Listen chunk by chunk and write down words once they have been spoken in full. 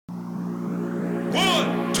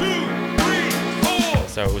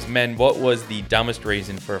So it was, men, what was the dumbest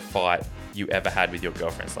reason for a fight you ever had with your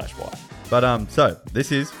girlfriend/wife? But so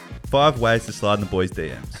this is 5 ways to slide in the boys'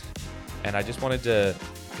 DMs. And I just wanted to,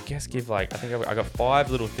 I guess, give I think I got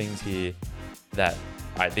 5 little things here that,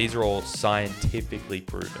 these are all scientifically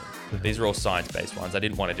proven. These are all science-based ones. I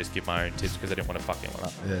didn't want to just give my own tips because I didn't want to fuck anyone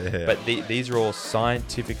up. Yeah. But these are all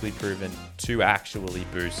scientifically proven to actually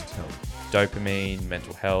boost dopamine,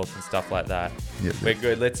 mental health, and stuff like that. Yep. We're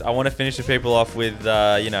good. I want to finish the people off with,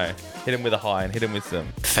 hit them with a high and hit them with some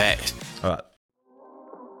facts. All right.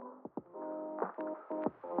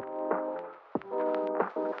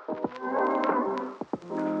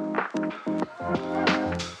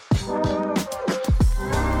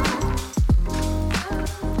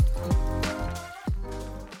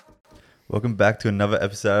 Welcome back to another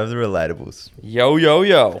episode of The Relatables. Yo, yo,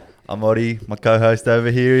 yo. I'm Oddy. My co-host over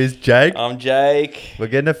here is Jake. I'm Jake. We're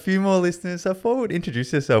getting a few more listeners, so I thought we'd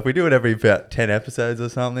introduce yourself. We do it every about 10 episodes or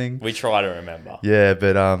something. We try to remember. Yeah,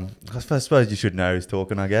 but I suppose you should know who's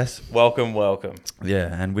talking, I guess. Welcome. Yeah,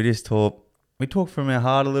 and we just talk. We talk from our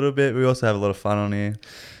heart a little bit. We also have a lot of fun on here.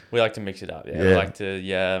 We like to mix it up, yeah. We like to,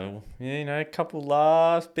 a couple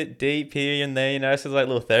laughs, bit deep here and there, so it's like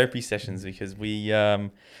little therapy sessions because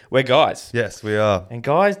we're guys. Yes, we are. And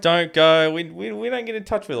guys don't go, we don't get in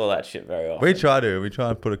touch with all that shit very often. We try to. We try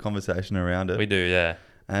and put a conversation around it. We do, yeah.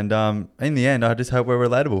 And in the end, I just hope we're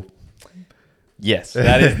relatable. Yes,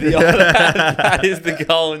 that is that is the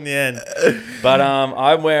goal in the end. But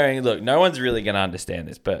I'm wearing, look, no one's really going to understand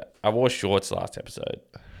this, but I wore shorts last episode.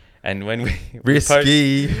 And when we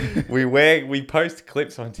post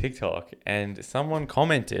clips on TikTok, and someone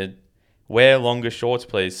commented, "Wear longer shorts,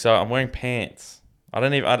 please." So I'm wearing pants. I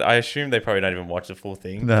assume they probably don't even watch the full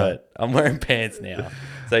thing, but I'm wearing pants now.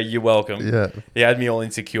 So you're welcome. Yeah, you had me all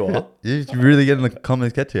insecure. You really getting the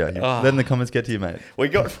comments get to you. Letting the comments get to you, mate.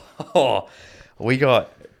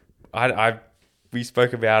 We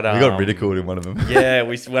spoke about. We got ridiculed in one of them. Yeah,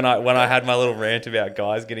 when I had my little rant about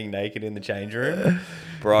guys getting naked in the change room,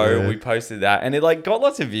 bro. Yeah. We posted that, and it got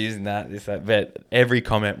lots of views and that. But every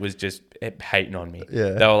comment was just hating on me. Yeah,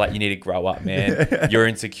 they were like, "You need to grow up, man. You're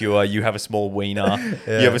insecure. You have a small wiener.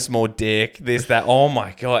 Yeah. You have a small dick. This, that. Oh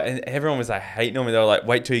my god!" And everyone was like hating on me. They were like,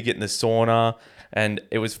 "Wait till you get in the sauna." And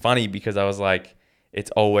it was funny because I was like,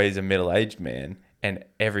 "It's always a middle-aged man." And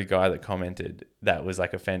every guy that commented that was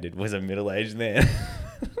offended was a middle-aged man.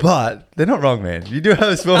 But they're not wrong, man. You do have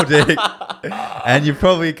a small dick, and you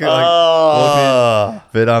probably could walk in.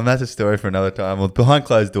 But that's a story for another time, or behind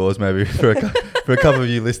closed doors, maybe for a couple of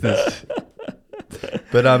you listeners.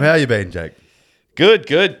 But how you been, Jake? Good.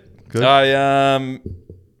 I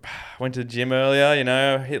went to the gym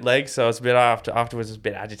earlier. Hit legs, so I was a bit afterwards. I was a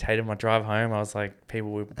bit agitated. My drive home, I was like,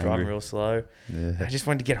 people were driving real slow. Yeah. I just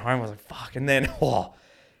wanted to get home. I was like, fuck, and then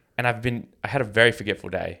and I had a very forgetful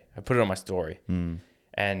day. I put it on my story.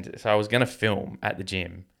 And so I was going to film at the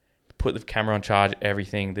gym, put the camera on charge,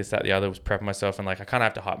 everything, this, that, the other, was prepping myself. And I kind of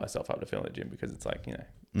have to hype myself up to film at the gym because it's it's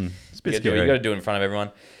a bit scary. You got to do it in front of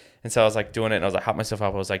everyone. And so I was doing it, and I was hype myself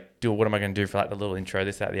up. I was like, what am I going to do for the little intro,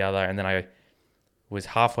 this, that, the other. And then I was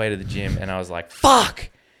halfway to the gym and I was like, fuck.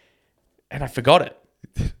 And I forgot it.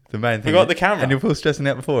 The main thing. Forgot the camera. And you were stressing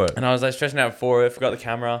out before it. And I was stressing out before it, forgot the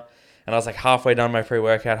camera. And I was halfway done my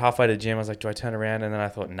pre-workout, halfway to the gym. I was like, do I turn around? And then I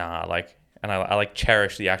thought, nah, and I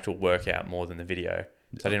cherish the actual workout more than the video.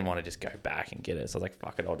 So I didn't want to just go back and get it. So I was like,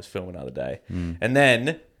 fuck it, I'll just film another day. And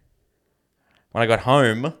then when I got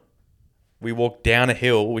home, we walked down a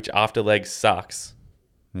hill, which after legs sucks.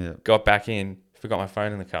 Yeah. Got back in, forgot my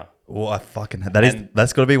phone in the car. Oh,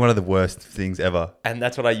 that's got to be one of the worst things ever. And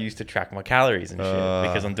that's what I use to track my calories and shit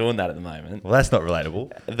because I'm doing that at the moment. Well, that's not relatable.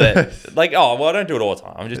 I don't do it all the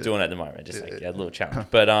time. I'm just doing it at the moment, just a little challenge.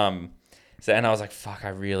 But and I was like, fuck,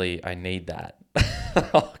 I need that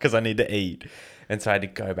because I need to eat. And so I had to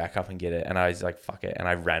go back up and get it. And I was like, fuck it. And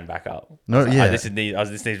I ran back up. This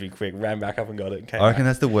needs to be quick. Ran back up and got it. I reckon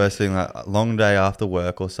that's the worst thing. A long day after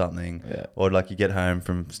work or something. Yeah. Or you get home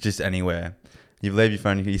from just anywhere. You leave your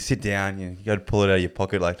phone. You sit down. You go to pull it out of your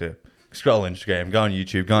pocket to scroll Instagram, go on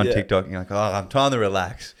YouTube, go on TikTok. And you're like, I'm trying to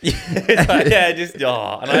relax. And I just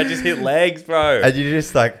hit legs, bro. And you're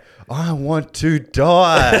just like, I want to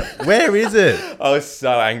die. Where is it? I was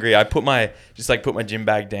so angry. I put my gym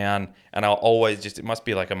bag down, and I'll always it must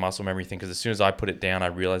be a muscle memory thing, because as soon as I put it down, I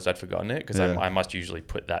realized I'd forgotten it, because I must usually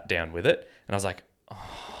put that down with it. And I was like,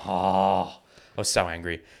 I was so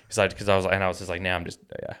angry because I was just like, now I'm just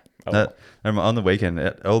on the weekend,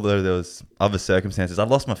 although there was other circumstances, I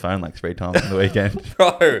lost my phone 3 times on the weekend.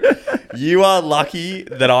 Bro, you are lucky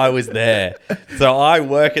that I was there. So I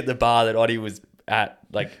work at the bar that Oddy was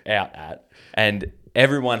and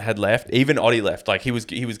everyone had left. Even Oddie left. Like he was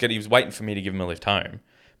waiting for me to give him a lift home,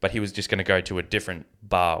 but he was just going to go to a different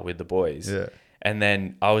bar with the boys. Yeah. And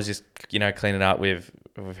then I was just, cleaning up with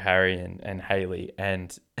Harry and Haley,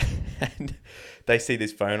 and they see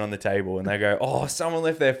this phone on the table and they go, "Oh, someone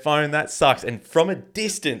left their phone. That sucks." And from a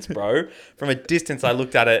distance, bro, I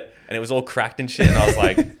looked at it and it was all cracked and shit. And I was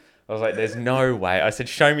like, "There's no way." I said,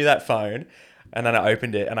 "Show me that phone." And then I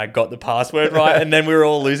opened it and I got the password right. And then we were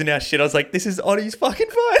all losing our shit. I was like, "This is Oddie's fucking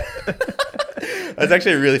phone." That's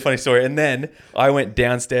actually a really funny story. And then I went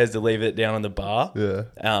downstairs to leave it down on the bar.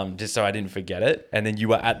 Yeah. Just so I didn't forget it. And then you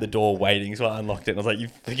were at the door waiting. So I unlocked it and I was like, "You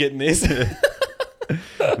forgetting this?"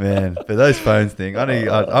 Man, but those phones thing, I'm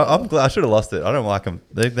glad I should have lost it. I don't like them.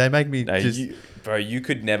 They make me you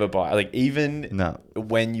could never buy, like, even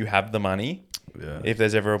when you have the money. Yeah. If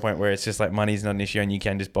there's ever a point where it's just like money's not an issue and you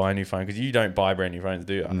can just buy a new phone, because you don't buy brand new phones,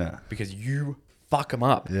 do you? No. Because you fuck them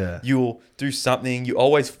up. Yeah. You'll do something, you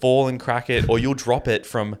always fall and crack it, or you'll drop it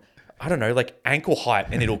from, I don't know, like ankle height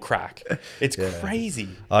and it'll crack. It's crazy.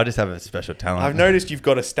 I just have a special talent. I've noticed you've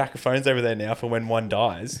got a stack of phones over there now for when one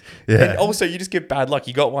dies. Yeah. And also you just get bad luck.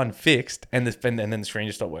 You got one fixed and then the screen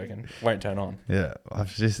just stopped working. Won't turn on. Yeah.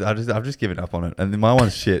 I've just given up on it. And my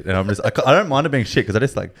one's shit. And I don't mind it being shit because I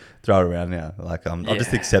just like throw it around now. Like I've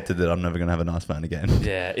just accepted that I'm never going to have a nice phone again.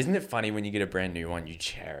 Yeah. Isn't it funny when you get a brand new one, you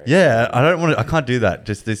cherish? Yeah. I can't do that.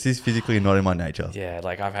 Just this is physically not in my nature. Yeah.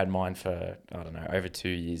 Like I've had mine for, I don't know, over 2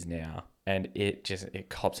 years now. And it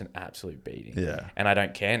cops an absolute beating. Yeah. And I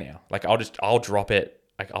don't care now. Like I'll drop it.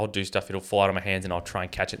 Like I'll do stuff. It'll fall out of my hands and I'll try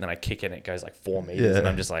and catch it. And then I kick it and it goes like 4 meters. Yeah. And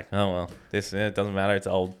I'm just like, oh, well, it doesn't matter. It's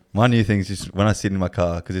old. My new thing is just when I sit in my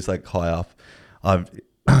car, because it's like high up,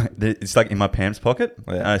 it's like in my pants pocket.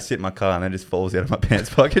 Yeah. And I sit in my car and it just falls out of my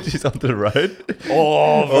pants pocket just onto the road.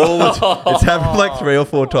 It's happened like 3 or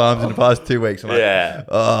 4 times in the past 2 weeks. I'm like,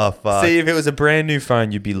 oh, fuck. See, if it was a brand new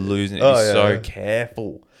phone, you'd be losing it. You'd be so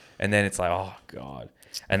careful. And then it's like, oh, God.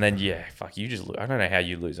 And then, fuck, I don't know how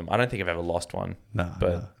you lose them. I don't think I've ever lost one. No.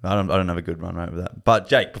 I don't have a good run rate with that. But,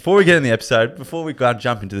 Jake, before we get in the episode, before we go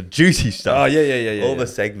jump into the juicy stuff. Oh, yeah. All the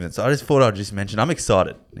segments. I just thought I'd just mention, I'm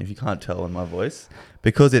excited, if you can't tell in my voice,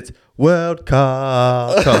 because it's World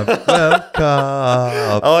Cup time. World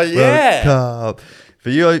Cup. Oh, yeah. World Cup. For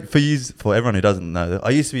everyone who doesn't know, I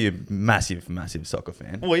used to be a massive, massive soccer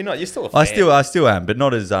fan. Well, you're not. You're still a fan. I still am, but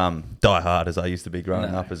not as diehard as I used to be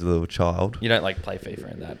growing up as a little child. You don't like play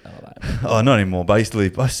FIFA and that. Oh, not anymore. But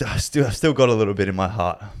I've still got a little bit in my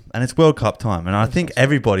heart, and it's World Cup time, and I think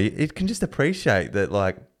everybody can just appreciate that.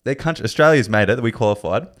 Like their country, Australia's made it. We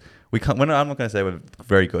qualified. I'm not going to say we're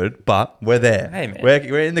very good, but we're there. Hey, man.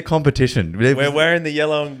 We're in the competition. We're wearing the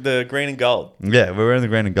yellow, the green and gold. Yeah, we're wearing the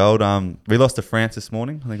green and gold. We lost to France this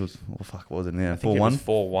morning. I think it was, what was it now? 4-1?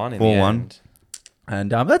 4-1 in the end.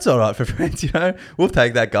 And that's all right for France, We'll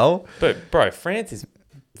take that goal. But, bro, France is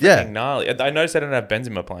gnarly. I noticed they don't have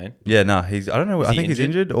Benzema playing. Yeah, no, I don't know. I think he's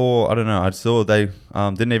injured, or I don't know. I saw they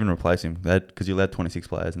didn't even replace him because you allowed 26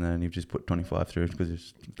 players, and then you just put 25 through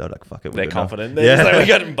because they're like, fuck it. They're confident. They're just like, we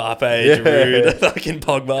got Mbappe, Giroud, fucking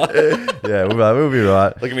Pogba. Yeah, we'll be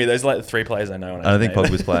right. Look at me. Those are like the 3 players I know. I don't think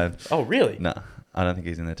Pogba's playing. Oh, really? No, I don't think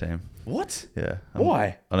he's in the team. What? Yeah.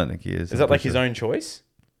 Why? I don't think he is. Is that like his own choice?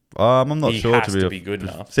 I'm not sure. He has to be good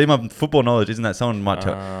enough. See, my football knowledge isn't that. Someone might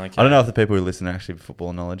tell. Okay. I don't know if the people who listen are actually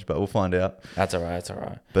football knowledge, but we'll find out. That's all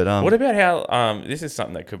right. But what about how this is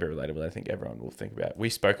something that could be relatable? I think everyone will think about. We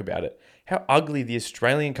spoke about it. How ugly the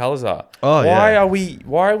Australian colours are. Oh, why are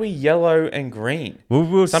we yellow and green?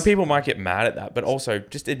 Well, some people might get mad at that, but also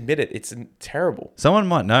just admit it. It's terrible. Someone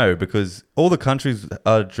might know because all the countries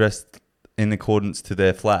are dressed in accordance to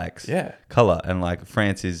their flags. Yeah. Colour, and like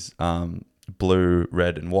France is blue,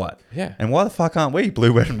 red, and white. Yeah. And why the fuck aren't we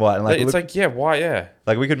blue, red, and white? And it's why? Yeah.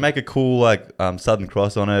 Like we could make a cool Southern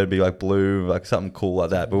Cross on it. It'd be like blue, like something cool like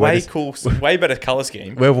that. But way better colour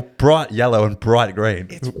scheme. We're bright yellow and bright green.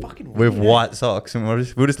 It's fucking weird. With white socks, and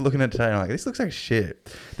we're just looking at it today and like, this looks like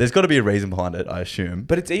shit. There's got to be a reason behind it, I assume.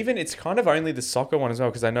 But it's kind of only the soccer one as well,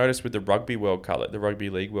 because I noticed with the Rugby World Cup, the Rugby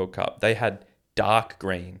League World Cup, they had dark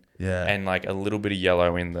green. Yeah. And like a little bit of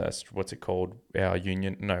yellow in the, what's it called? Our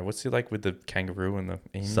union. No, what's it like with the kangaroo and the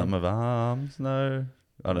emu? Sum of arms? No.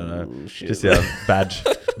 I don't know. Ooh, shit. Just badge.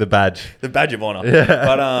 The badge. The badge of honor. Yeah.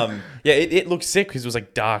 But it looked sick because it was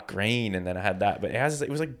like dark green, and then I had that. But it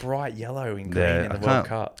was like bright yellow and green in the World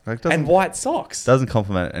Cup. And white socks. Doesn't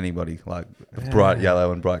compliment anybody like bright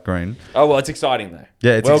yellow and bright green. Oh, well, it's exciting though.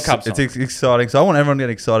 Yeah, it's World Cup. It's exciting. So I want everyone to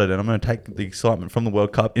get excited, and I'm going to take the excitement from the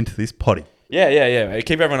World Cup into this potty. Yeah.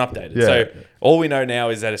 Keep everyone updated. Yeah. So all we know now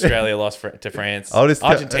is that Australia lost to France.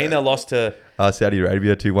 Argentina lost to Saudi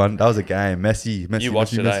Arabia 2-1. That was a game. Messi. You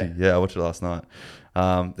watched it, eh? Yeah, I watched it last night.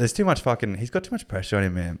 There's too much he's got too much pressure on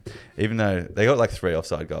him, man. Even though they got like 3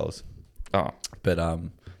 offside goals. Oh. But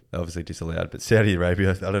they're obviously disallowed. But Saudi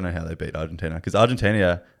Arabia, I don't know how they beat Argentina. Because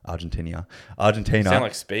Argentina. Sound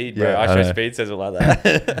like Speed, bro. Yeah, I show Speed says it like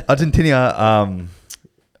that. Argentina,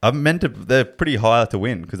 they're pretty high to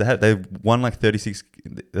win because they won like 36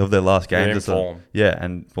 of their last games. They're in form. Yeah,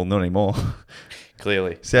 and well, not anymore.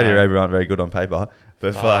 Clearly. Saudi Arabia aren't very good on paper.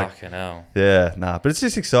 But fucking hell. Yeah, but it's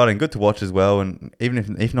just exciting, good to watch as well. And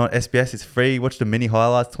even if not SBS, it's free. Watch the mini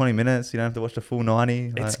highlights, 20 minutes. You don't have to watch the full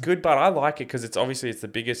 90. It's good, but I like it because it's the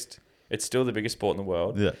biggest. It's still the biggest sport in the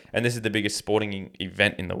world. Yeah. And this is the biggest sporting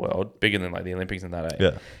event in the world, bigger than like the Olympics and that.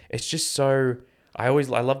 Yeah. It's just so. I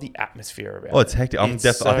love the atmosphere about it. Oh, it's hectic. I think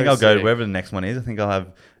I'll go sick. wherever the next one is. I think I'll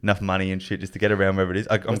have enough money and shit just to get around wherever it is.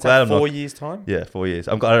 I'm What's glad that, I'm not. 4 years time? Yeah, 4 years.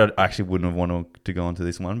 I'm glad I actually wouldn't have wanted to go onto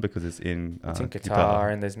this one because it's in It's in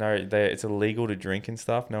Qatar and it's illegal to drink and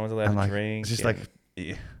stuff. No one's allowed to drink. It's just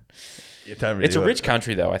yeah. You don't really It's a rich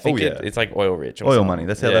country though. I think it's like oil rich. Or oil something. money.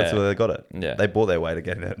 That's where they got it. Yeah. They bought their way to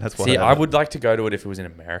get it. That's why. See, I would like to go to it if it was in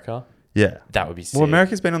America. Yeah. That would be sick. Well,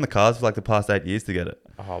 America's been on the cards for like the past 8 years to get it.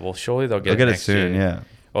 Oh, well, surely they'll get it next soon, year. yeah.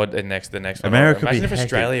 Or the next one. America Imagine be if hectic.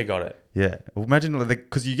 Australia got it. Yeah. Well, imagine,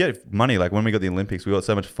 because you get money. Like when we got the Olympics, we got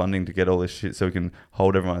so much funding to get all this shit so we can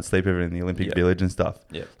hold everyone and sleep everyone in the Olympic Village and stuff.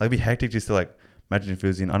 Yeah. Like it'd be hectic just to like, imagine if it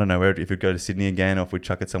was in, I don't know, where if we'd go to Sydney again or if we'd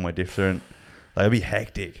chuck it somewhere different. Like it'd be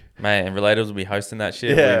hectic. Man, and Relators will be hosting that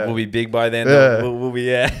shit. Yeah. We'll be big by then. Yeah. We'll be,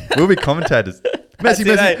 We'll be commentators. Messi.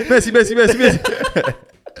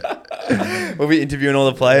 We'll be interviewing all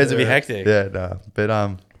the players. It'll be hectic. Yeah, no.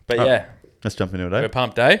 But yeah. Let's jump into it, eh? We're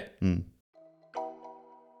pumped, eh? Mm.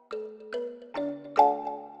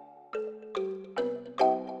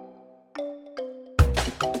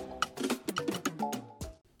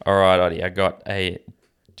 All right, Oddy. I got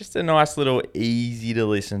just a nice little easy to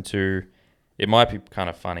listen to. It might be kind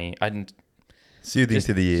of funny. I didn't soothing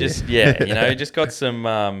to the ear. Just got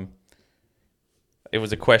some. It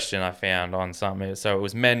was a question I found on something. So it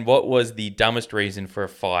was, men, what was the dumbest reason for a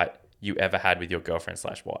fight you ever had with your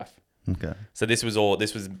girlfriend/wife? Okay. So the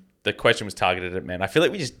question was targeted at men. I feel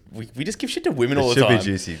like we just give shit to women all the time.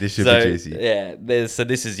 This should be juicy.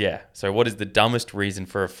 Yeah. So what is the dumbest reason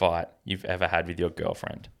for a fight you've ever had with your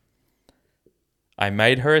girlfriend? I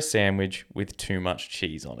made her a sandwich with too much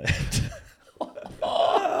cheese on it.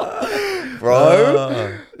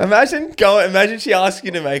 Bro, imagine she asks you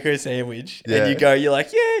to make her a sandwich and you're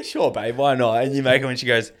like, yeah, sure, babe, why not? And you make her and she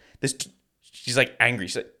goes, she's like angry.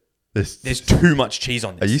 She's like, there's too much cheese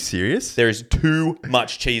on this. Are you serious? There is too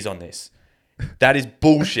much cheese on this. That is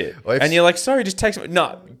bullshit. And you're like, sorry, just take some.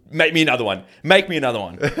 No, make me another one. I can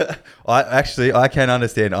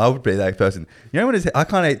understand. I would be that person. You know what it is? I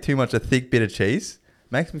can't eat too much a thick bit of cheese.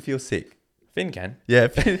 Makes me feel sick. Finn can. Yeah,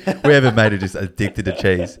 we haven't made her just addicted to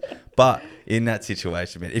cheese. But in that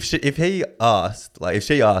situation, man, if she asked,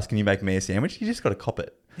 can you make me a sandwich? You just got to cop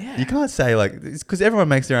it. Yeah. You can't say it's because everyone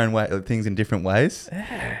makes their own way, things in different ways.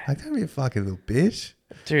 Yeah. Like, don't be a fucking little bitch.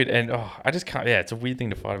 Dude, and I just can't. Yeah, it's a weird thing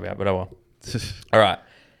to fight about, but oh well. All right.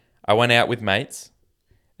 I went out with mates,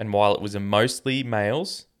 and while it was mostly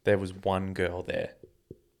males, there was one girl there.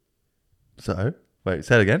 So, wait,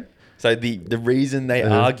 say it again. So the reason they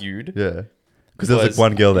argued... Yeah. Because there was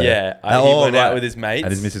one girl there. Yeah. He went out with his mates.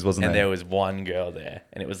 And his missus wasn't there. And there was one girl there.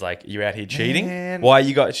 And it was like, you're out here cheating? Man. Why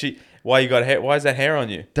you got hair? Why is that hair on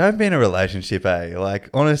you? Don't be in a relationship, eh? Like,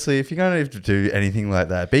 honestly, if you're going to do anything like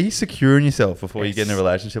that, be secure in yourself before you get in a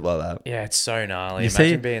relationship like that. Yeah, it's so gnarly.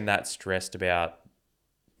 Imagine being that stressed about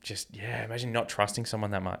imagine not trusting someone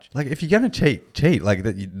that much. Like, if you're going to cheat. Like,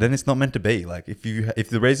 then it's not meant to be. Like, if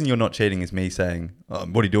the reason you're not cheating is me saying,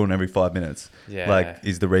 what are you doing every 5 minutes? Yeah. Like,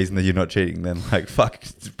 is the reason that you're not cheating, then, like, fuck,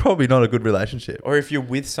 it's probably not a good relationship. Or if you're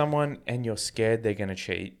with someone and you're scared they're going to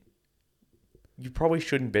cheat, you probably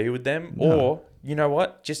shouldn't be with them. No. Or, you know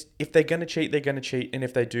what? Just, if they're going to cheat, they're going to cheat. And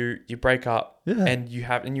if they do, you break up and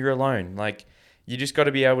you're alone. Like, you just got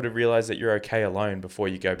to be able to realize that you're okay alone before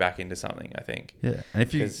you go back into something, I think. Yeah. And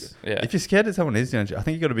if you're scared that someone is, I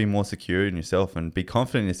think you got to be more secure in yourself and be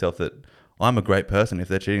confident in yourself that I'm a great person. If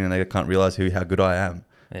they're cheating and they can't realize how good I am,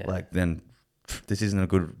 then this isn't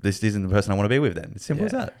the person I want to be with then. It's simple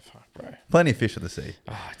as that. Fuck, bro. Plenty of fish in the sea.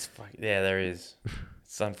 Oh, it's fucking... Yeah, there is.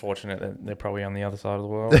 It's unfortunate that they're probably on the other side of the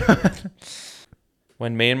world.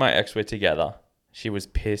 When me and my ex were together, she was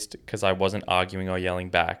pissed because I wasn't arguing or yelling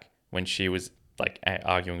back when she was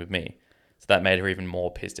arguing with me. So that made her even more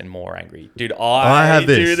pissed and more angry. Dude, I have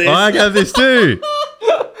this. I have this too.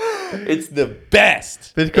 It's the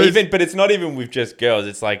best. But it's not even with just girls.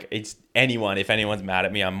 It's like, it's anyone. If anyone's mad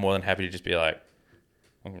at me, I'm more than happy to just be like,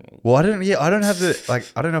 well, I don't have the, like,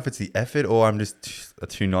 I don't know if it's the effort or I'm just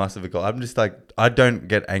too nice of a guy. I'm just like, I don't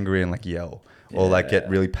get angry and like yell or like get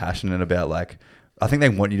really passionate about like, I think they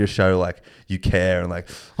want you to show like you care and like,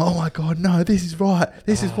 oh my God, no, this is right.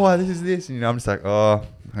 This is why, this is this. And, you know, I'm just like, oh,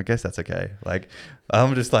 I guess that's okay. Like,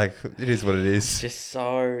 I'm just like, it is what it is. Just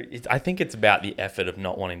so, I think it's about the effort of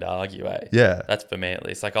not wanting to argue, eh? Yeah. That's for me at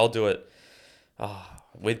least. Like, I'll do it,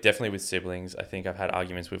 definitely with siblings. I think I've had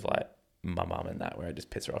arguments with like my mum and that where I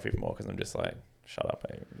just piss her off even more because I'm just like, shut up,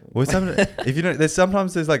 eh? Well, if you know, there's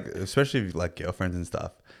like, especially with like girlfriends and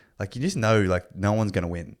stuff, like you just know like no one's going to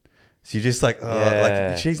win. So you're just like,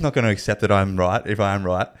 like she's not going to accept that I'm right if I am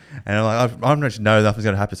right, and I'm like, I'm just know nothing's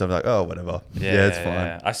going to happen. So I'm like, oh, whatever. Yeah, it's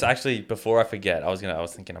fine. I actually, before I forget, I was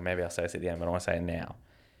thinking, maybe I'll say this at the end, but I want to say it now.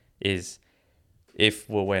 Is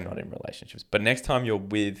we're not in relationships, but next time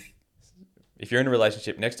if you're in a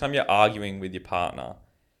relationship, next time you're arguing with your partner,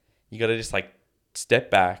 you got to just like step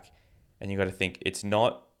back, and you got to think it's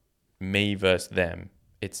not me versus them,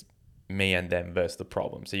 it's me and them versus the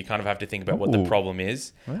problem. So you kind of have to think about what the problem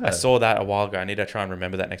is. Yeah. I saw that a while ago. I need to try and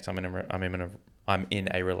remember that next time I'm in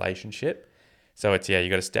a relationship. So it's, you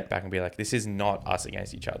got to step back and be like, this is not us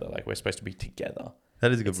against each other. Like, we're supposed to be together.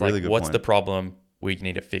 That is a really good point. What's the problem? We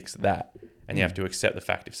need to fix that. And you have to accept the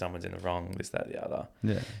fact if someone's in the wrong, this, that, the other.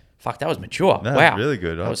 Yeah. Fuck, that was mature. No, wow. Really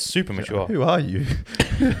good. That was super mature. Who are you?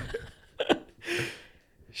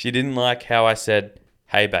 She didn't like how I said,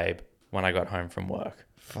 hey, babe, when I got home from work.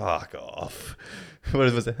 Fuck off.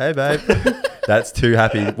 What was it? Hey, babe. That's too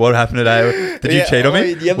happy. What happened today? Did you cheat on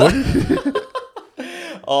me?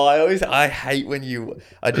 I hate when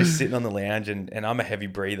are just sitting on the lounge and I'm a heavy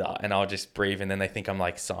breather and I'll just breathe and then they think I'm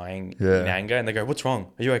like sighing in anger and they go, what's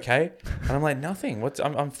wrong? Are you okay? And I'm like, nothing.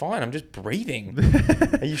 I'm fine. I'm just breathing.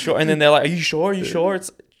 Are you sure? And then they're like, are you sure? Are you sure? It's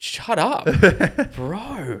shut up,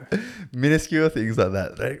 bro. Minuscule things like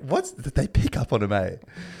that. They pick up on them, eh?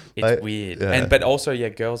 It's weird. Yeah. But also,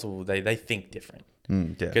 girls they think different.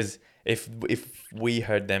 Because if we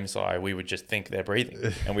heard them sigh, we would just think they're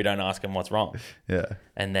breathing and we don't ask them what's wrong. Yeah.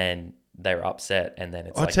 And then they're upset and then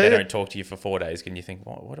it's like they don't talk to you for 4 days. Can you think,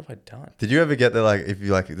 what have I done? Did you ever get there, like, if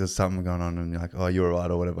you like there's something going on and you're like, oh, you're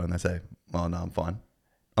right or whatever, and they say, oh no, I'm fine.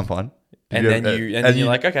 And then you're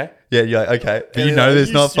like, okay. Yeah, you're like, okay. But you know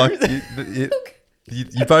there's not fun.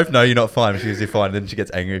 You both know you're not fine. She goes, you're fine. And then she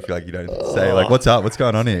gets angry if you don't say, like, what's up? What's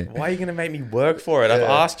going on here? Why are you going to make me work for it? I've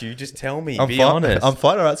asked you. Just tell me. Be fine. honest. I'm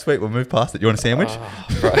fine. All right, sweet. We'll move past it. You want a sandwich?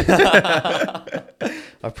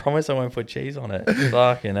 I promise I won't put cheese on it.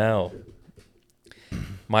 Fucking hell.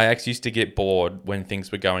 My ex used to get bored when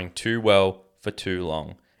things were going too well for too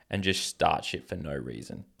long and just start shit for no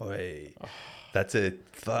reason. Oi. That's it.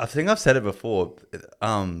 I think I've said it before.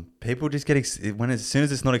 People just get as soon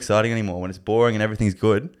as it's not exciting anymore, when it's boring and everything's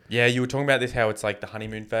good. Yeah, you were talking about this, how it's like the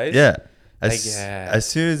honeymoon phase. Yeah. As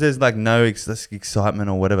soon as there's like no excitement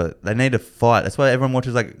or whatever, they need to fight. That's why everyone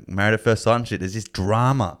watches like Married at First Sight and shit. There's just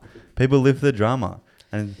drama. People live for the drama.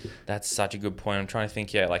 And that's such a good point. I'm trying to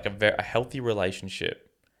think. Yeah, like a healthy relationship.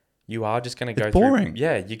 You are just going to go boring. Through...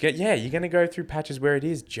 you're going to go through patches where it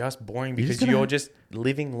is just boring because you're just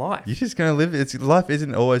living life. You're just going to live... Life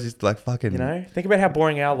isn't always just like fucking... You know? Think about how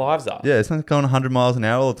boring our lives are. Yeah, it's not going 100 miles an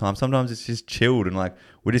hour all the time. Sometimes it's just chilled and like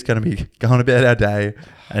we're just going to be going about our day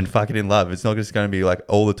and fucking in love. It's not just going to be like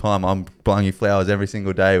all the time I'm buying you flowers every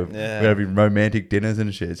single day. We're going to be romantic dinners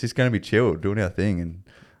and shit. It's just going to be chilled, doing our thing. And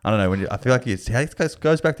I don't know, I feel like it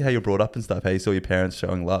goes back to how you're brought up and stuff, how you saw your parents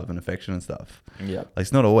showing love and affection and stuff. Yeah. Like,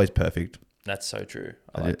 it's not always perfect. That's so true.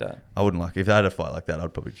 I like that. I wouldn't like... If I had a fight like that,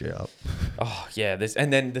 I'd probably G up. Oh, yeah.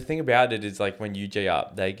 And then the thing about it is, like, when you G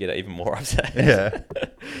up, they get even more upset. Yeah.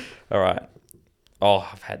 All right. Oh,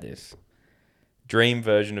 I've had this. Dream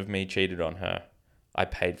version of me cheated on her. I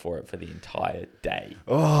paid for it for the entire day.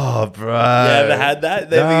 Oh, bro. You ever had that?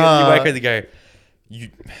 You wake up and go,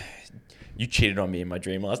 you cheated on me in my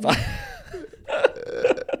dream last night.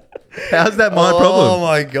 How's that my problem? Oh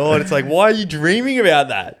my God. It's like, why are you dreaming about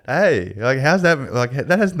that? Hey, like, how's that? Like,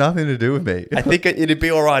 that has nothing to do with me. I think it'd be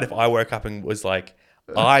all right if I woke up and was like,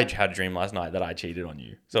 I had a dream last night that I cheated on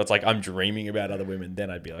you. So it's like, I'm dreaming about other women. Then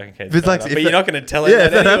I'd be like, okay. But you're not going to tell her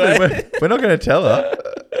that anyway. Happened, we're not going to tell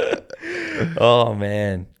her. Oh,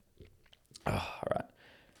 man. Oh, all right.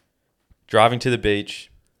 Driving to the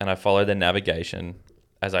beach and I followed the navigation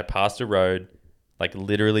as I passed a road, like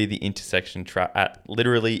literally the intersection,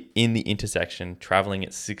 literally in the intersection, traveling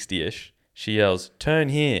at 60-ish. She yells, turn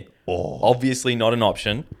here. Oh. Obviously not an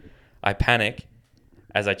option. I panic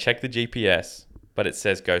as I check the GPS, but it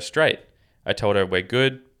says go straight. I told her we're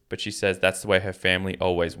good. but she says that's the way her family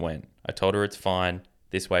always went. I told her it's fine.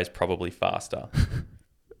 This way is probably faster.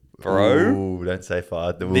 Bro. Ooh, don't say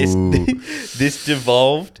far. This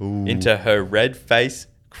devolved into her red face,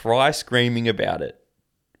 cry screaming about it.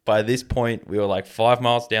 By this point, we were like 5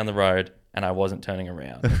 miles down the road and I wasn't turning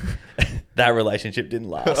around. That relationship didn't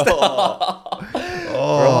last.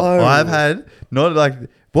 I've had not like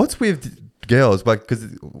what's with girls like because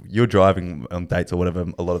you're driving on dates or whatever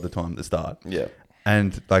a lot of the time at the start. Yeah.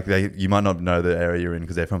 And like you might not know the area you're in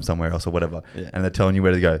because they're from somewhere else or whatever. Yeah. And they're telling you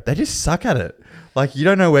where to go. They just suck at it. Like you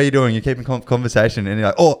don't know where you're doing. You're keeping conversation and you're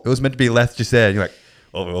like, oh, it was meant to be left just there. And you're like,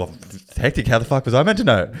 oh, well, it's hectic. How the fuck was I meant to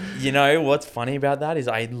know? You know what's funny about that is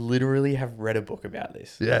I literally have read a book about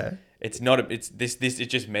this. Yeah. It's not. It's this. It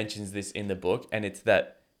just mentions this in the book, and it's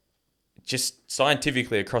that just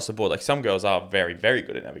scientifically across the board. Like some girls are very, very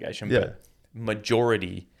good at navigation, but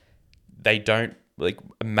majority they don't. Like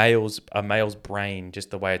a male's brain,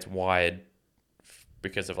 just the way it's wired,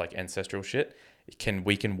 because of like ancestral shit,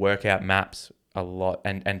 we can work out maps a lot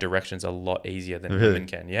and directions a lot easier than women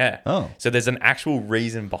can. Yeah. Oh. So there's an actual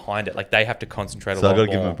reason behind it. Like they have to concentrate a lot more. So I've got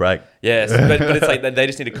to give them a break. Yes, but it's like they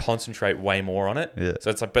just need to concentrate way more on it. Yeah.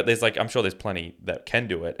 So it's like, but there's like, I'm sure there's plenty that can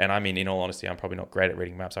do it. And I mean, in all honesty, I'm probably not great at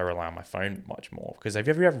reading maps. I rely on my phone much more. Because have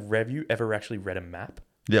you ever actually read a map?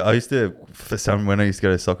 Yeah, I used to, when I used to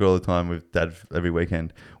go to soccer all the time with Dad every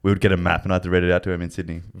weekend, we would get a map and I had to read it out to him in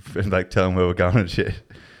Sydney and like tell him where we're going and shit.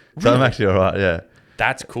 So Really? I'm actually all right, yeah.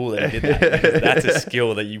 That's cool that you did that. Because that's a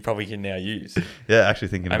skill that you probably can now use. Yeah, actually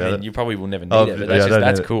thinking about it. You probably will never need it, but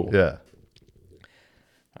that's cool. Yeah.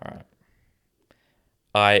 All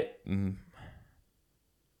right.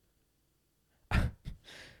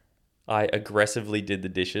 I aggressively did the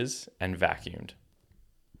dishes and vacuumed.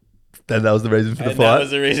 Then that was the reason for the fight? That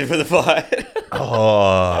was the reason for the fight.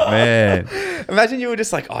 Oh, man. Imagine you were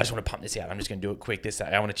just like, oh, I just want to pump this out. I'm just going to do it quick.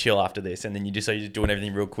 I want to chill after this. And then you're just doing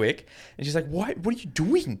everything real quick. And she's like, what are you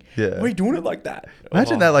doing? Yeah. Why are you doing it like that?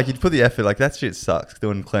 Imagine that, like, you'd put the effort, like, that shit sucks,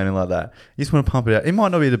 doing cleaning like that. You just want to pump it out. It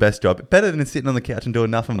might not be the best job. Better than sitting on the couch and doing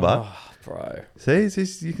nothing but. Oh, bro. See? It's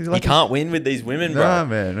just, you can't win with these women, bro. Nah,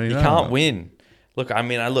 man. You can't win. Look, I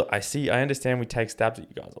mean, I understand we take stabs at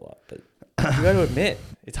you guys a lot, but you got to admit,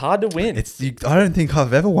 it's hard to win. I don't think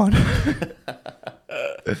I've ever won.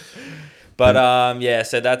 But yeah,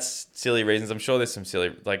 so that's silly reasons. I'm sure there's some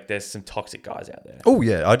toxic guys out there. Oh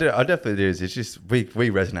yeah, I definitely do. It's just we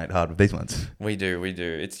resonate hard with these ones. We do.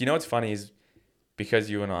 It's what's funny is because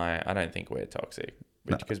you and I don't think we're toxic,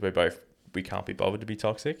 because we can't be bothered to be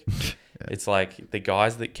toxic. Yeah. It's like the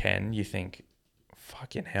guys that can, you think,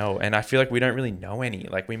 fucking hell. And I feel like we don't really know any.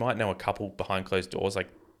 Like we might know a couple behind closed doors, like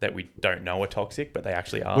that we don't know are toxic, but they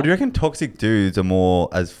actually are. Well, do you reckon toxic dudes are more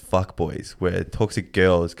as fuckboys, where toxic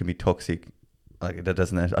girls can be toxic? Like that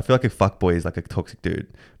doesn't. I feel like a fuckboy is like a toxic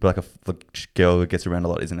dude, but like a girl who gets around a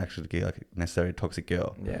lot isn't actually like necessarily a toxic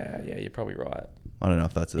girl. Yeah, you're probably right. I don't know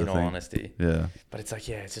if that's the thing. In all honesty. Yeah. But it's like,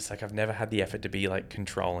 it's just like I've never had the effort to be like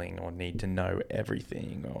controlling or need to know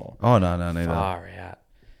everything or. Oh no, neither. Far out.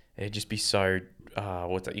 It'd just be so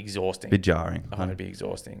exhausting. Bit jarring. Oh, it'd be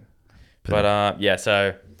exhausting. But yeah,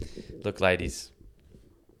 so look, ladies,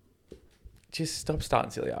 just stop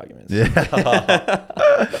starting silly arguments. Yeah.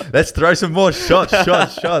 Let's throw some more shots.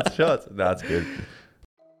 No, that's good.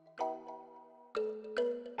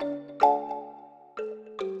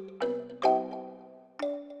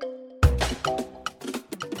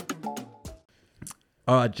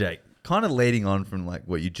 All right, Jake. Kind of leading on from like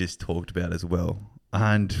what you just talked about as well,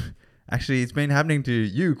 and actually, it's been happening to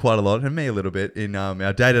you quite a lot and me a little bit in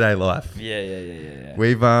our day-to-day life. Yeah.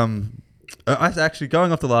 We've actually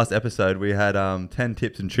going off the last episode, we had 10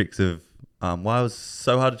 tips and tricks of why it was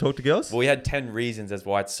so hard to talk to girls. Well, we had 10 reasons as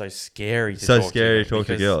why it's so scary to talk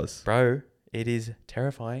to girls. Bro, it is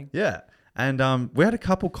terrifying. Yeah. And we had a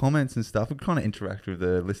couple comments and stuff. We kind of interact with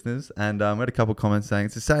the listeners, and we had a couple comments saying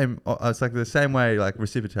it's the same. It's like the same way, like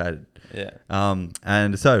reciprocated. Yeah.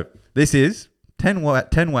 And so this is 10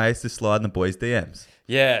 ways to slide in the boys' DMs.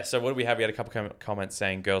 Yeah. So what do we have? We had a couple comments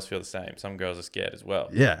saying girls feel the same. Some girls are scared as well.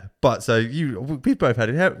 Yeah. But so we both had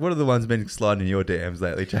it. What are the ones been sliding in your DMs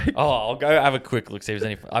lately, Jake? Oh, I'll go have a quick look. See if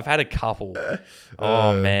there's any. I've had a couple.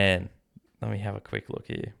 Oh man. Let me have a quick look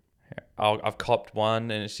here. I've copped one,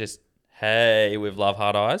 and it's just, hey, with love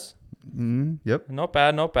heart eyes. Yep. Not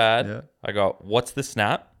bad. Yeah. I got, what's the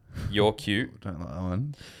snap? You're cute. Don't like that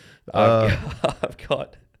one. I've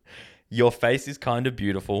got, your face is kind of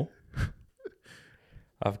beautiful.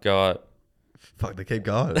 I've got... Fuck, they keep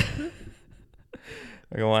going.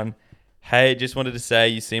 I got one. Hey, just wanted to say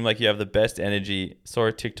you seem like you have the best energy. Saw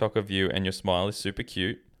a TikTok of you and your smile is super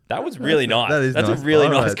cute. That was really nice. That's nice. a really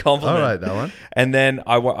nice compliment. All right, that one. And then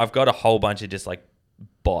I've got a whole bunch of just like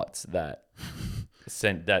bots that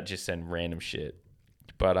just send random shit.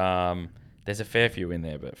 But there's a fair few in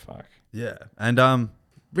there, but fuck. Yeah. And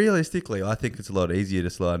realistically, I think it's a lot easier to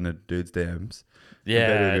slide in a dude's DMs.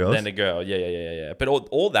 Than a girl. Yeah. But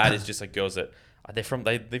all that is just like girls that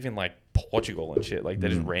they live in like Portugal and shit. Like they're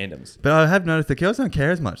just randoms. But I have noticed the girls don't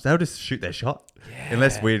care as much. They'll just shoot their shot. Yeah.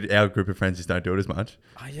 Unless our group of friends just don't do it as much.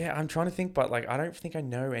 Oh, yeah, I'm trying to think, but like I don't think I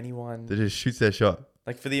know anyone that just shoots their shot.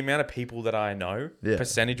 Like for the amount of people that I know,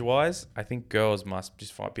 percentage wise, I think girls must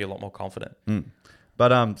just be a lot more confident.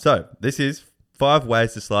 But so this is 5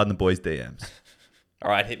 ways to slide in the boys' DMs. All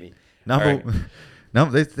right, hit me. No,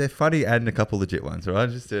 they're funny and a couple legit ones, all right?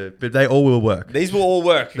 But they all will work. These will all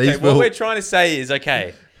work. Okay? What we're trying to say is,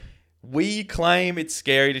 okay, we claim it's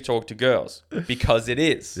scary to talk to girls because it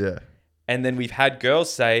is. Yeah. And then we've had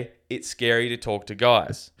girls say it's scary to talk to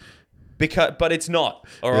guys, but it's not.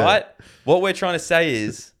 All right. What we're trying to say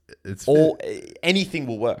is, anything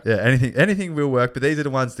will work. Yeah, anything will work. But these are the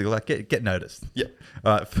ones to like get noticed. Yeah.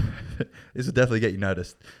 All right. This will definitely get you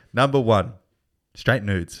noticed. Number 1, straight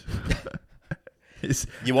nudes.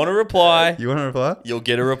 You want to reply? You'll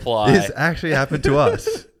get a reply. This actually happened to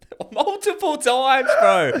us. Multiple times,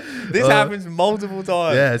 bro. This happens multiple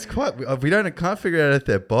times. Yeah, it's quite. We can't figure out if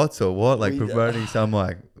they're bots or what. Like promoting some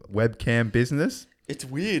like webcam business. It's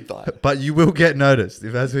weird though. But you will get noticed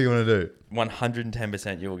if that's what you want to do.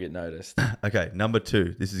 110% you will get noticed. Okay, number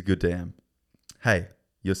 2. This is a good DM. Hey,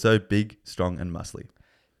 you're so big, strong, and muscly.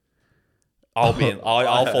 I'll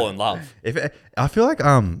fall in love. I feel like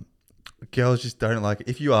girls just don't like.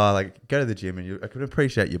 If you are like go to the gym and I can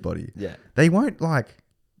appreciate your body. Yeah. They won't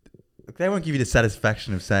give you the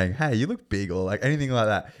satisfaction of saying, "Hey, you look big," or like anything like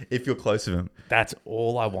that. If you're close to them, that's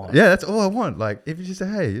all I want. Yeah, that's all I want. Like if you just say,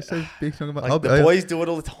 "Hey, you're so big," strong, like the boys do it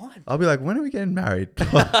all the time. I'll be like, "When are we getting married?"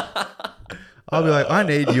 I'll be like, "I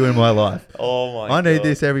need you in my life. Oh my God. I need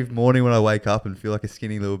this every morning when I wake up and feel like a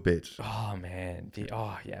skinny little bitch." Oh man,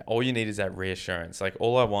 yeah. All you need is that reassurance. Like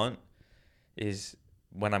all I want is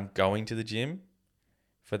when I'm going to the gym.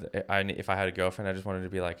 If I had a girlfriend, I just wanted to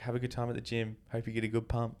be like, have a good time at the gym. Hope you get a good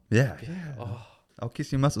pump. Yeah. Oh. I'll kiss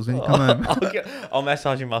your muscles when you come home. I'll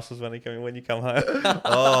massage your muscles when you come home.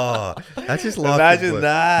 Oh, that's just life. Imagine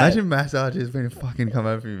that. Imagine massages when you fucking come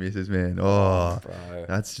home from your missus, man. Oh, bro.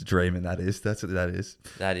 That's dreaming, that is. That's what that is.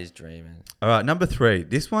 That is dreaming. All right, number 3.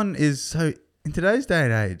 This one is so... In today's day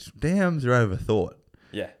and age, DMs are overthought.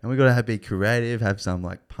 Yeah. And we got to be creative, have some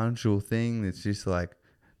like punctual thing that's just like...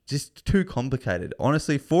 Just too complicated.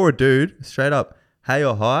 Honestly, for a dude, straight up, hey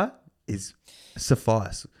or hi is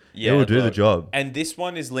suffice. Yeah, it will do the job. And this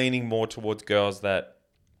one is leaning more towards girls that...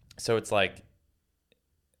 So it's like...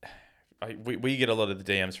 We get a lot of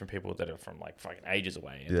the DMs from people that are from like fucking ages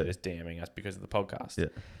away and they're just DMing us because of the podcast. Yeah.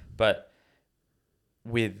 But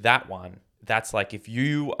with that one, that's like if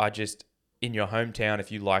you are just in your hometown,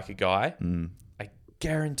 if you like a guy, I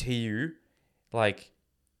guarantee you, like...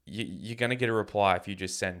 You're going to get a reply if you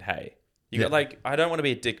just send, hey. Got like, I don't want to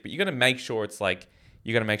be a dick, but you got to make sure it's like,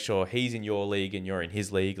 you got to make sure he's in your league and you're in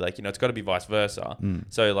his league. Like, it's got to be vice versa.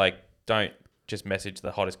 So like, don't just message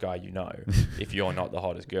the hottest guy you know if you're not the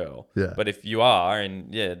hottest girl. Yeah. But if you are,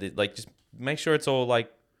 and like, just make sure it's all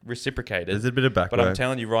like reciprocated. There's a bit of background. But I'm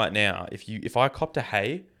telling you right now, if I copped a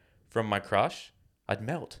hey from my crush, I'd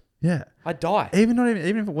melt. Yeah. I'd die. Even if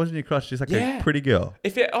it wasn't your crush, just like a pretty girl.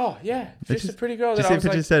 Just a pretty girl. Just that I if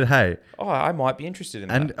was it just said, hey. Oh, I might be interested in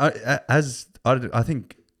that. And I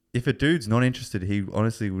think if a dude's not interested, he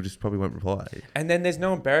honestly will just probably won't reply. And then there's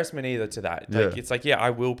no embarrassment either to that. Like it's like,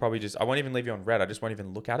 I will probably I won't even leave you on red. I just won't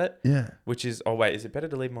even look at it. Yeah. Which is, oh wait, is it better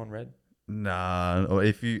to leave them on red? Nah, or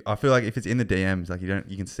I feel like if it's in the DMs, like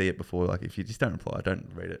you can see it before. Like if you just don't reply, don't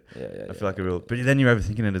read it. I feel like it will. But then you're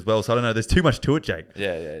overthinking it as well. So I don't know. There's too much to it, Jake.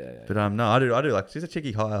 Yeah. But no, I do like just a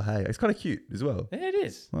cheeky hi or hey. It's kind of cute as well. Yeah, it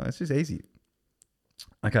is. Well, it's just easy.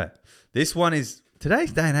 Okay, this one is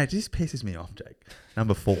today's day and age. This pisses me off, Jake.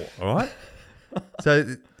 Number 4. All right.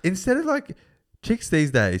 So instead of like chicks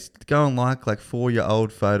these days go and like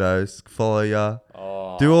 4-year-old photos, follow ya.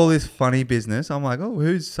 Do all this funny business. I'm like, oh,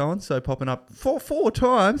 who's so-and-so popping up 4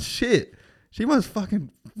 times? Shit. She must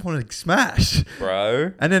fucking want to smash.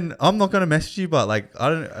 Bro. And then I'm not going to message you, but like,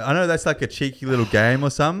 I know that's like a cheeky little game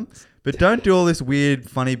or something, but don't do all this weird,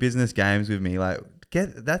 funny business games with me. Like,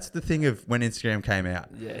 that's the thing of when Instagram came out.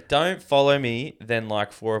 Yeah. Don't follow me, then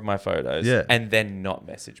like 4 of my photos. Yeah. And then not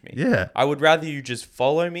message me. Yeah. I would rather you just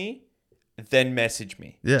follow me, then message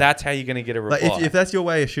me. Yeah. That's how you're going to get a reply. Like if that's your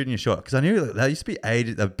way of shooting your shot. Because I knew that used to be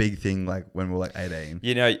a big thing like when we were like 18.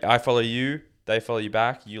 I follow you, they follow you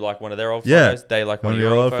back, you like one of their old Yeah. photos, they like one of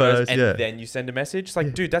your old photos, and yeah. then you send a message. It's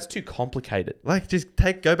like, dude, that's too complicated. Like, just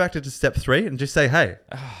go back to step 3 and just say, hey.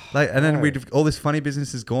 Like, and then all this funny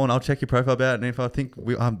business is gone. I'll check your profile about it, and if I think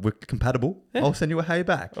we're compatible, I'll send you a hey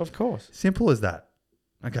back. Of course. Simple as that.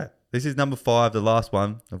 Okay. This is number 5, the last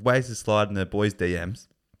one. Of ways to slide in the boys' DMs.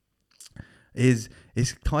 Is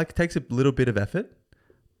takes a little bit of effort,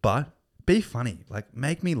 but be funny. Like,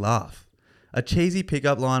 make me laugh. A cheesy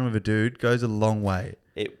pickup line with a dude goes a long way.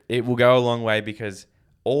 It will go a long way because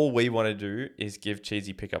all we want to do is give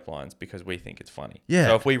cheesy pickup lines because we think it's funny. Yeah.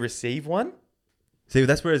 So if we receive one... See,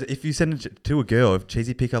 that's whereas if you send it to a girl, a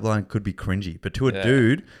cheesy pickup line could be cringy. But to a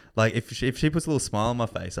dude, like if she puts a little smile on my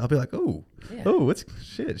face, I'll be like, oh, what's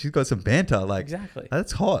shit? She's got some banter. Like, exactly.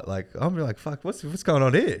 That's hot. Like, I'll be like, fuck, what's going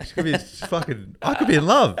on here? She could be fucking, I could be in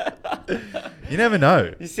love. You never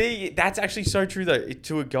know. You see, that's actually so true though.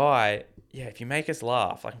 To a guy, yeah, if you make us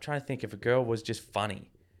laugh, like I'm trying to think if a girl was just funny.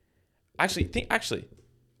 Actually,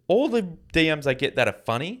 all the DMs I get that are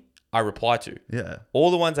funny, I reply to. Yeah. All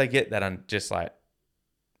the ones I get that are just like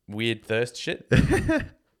weird thirst shit,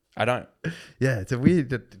 I don't. Yeah, it's a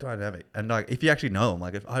weird dynamic. And like, if you actually know them,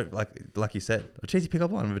 like if I like you said, a cheesy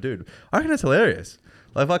pickup line with a dude, I reckon that's hilarious.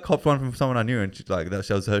 Like if I copped one from someone I knew and she, like that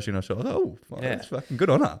shows her shit on her shoulder, oh, that's fucking good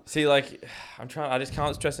on her. See, like I just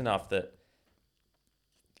can't stress enough that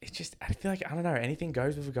it's just, I feel like, I don't know, anything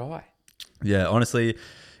goes with a guy. Yeah, honestly,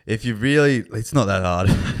 if you really, it's not that hard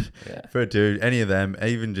for a dude. Any of them,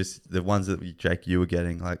 even just the ones that Jake you were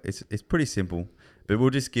getting, like it's pretty simple. But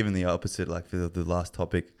we're just giving the opposite, like for the last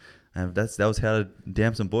topic, and that was how to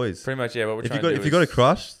damn some boys. Pretty much, yeah. What we're trying if you got a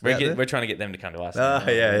crush, we're trying to get them to come to us.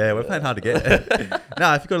 Yeah, we're playing hard to get.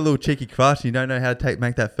 No, if you got a little cheeky crush, and you don't know how to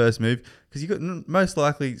make that first move, because you got most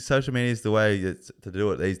likely social media is the way to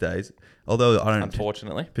do it these days. Although I don't,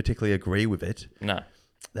 unfortunately, particularly agree with it. No,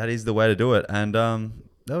 that is the way to do it, and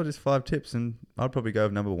that were just 5 tips, and I'd probably go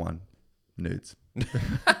with number 1, nudes.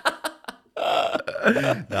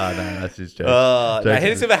 No, that's just joking. No,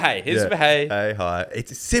 hit us with a hey. Hit us with a hey. Hey, hi.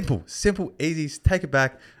 It's simple, easy. Take it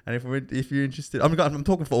back. And if you're interested, I'm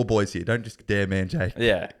talking for all boys here. Don't just dare man, Jay.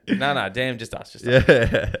 Yeah. No, damn, just us.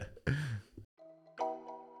 Yeah.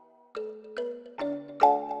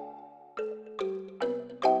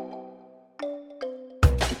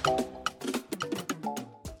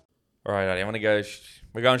 All right, I want to go.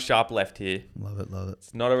 We're going sharp left here. Love it.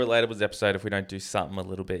 It's not a relatables episode if we don't do something a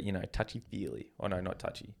little bit, touchy-feely. Oh, no, not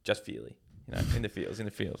touchy. Just feely. In the fields.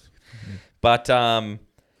 Mm-hmm. But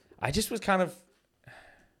I just was kind of...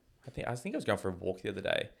 I think I was going for a walk the other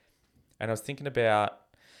day. And I was thinking about...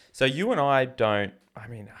 So you and I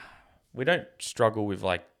we don't struggle with,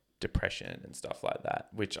 like, depression and stuff like that,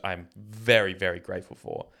 which I'm very, very grateful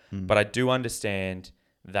for. Mm. But I do understand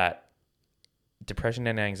that depression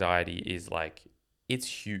and anxiety is, like... It's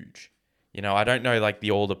huge. I don't know like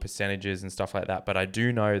all the percentages and stuff like that, but I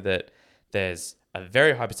do know that there's a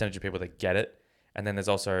very high percentage of people that get it. And then there's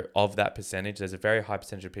also, of that percentage, there's a very high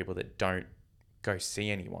percentage of people that don't go see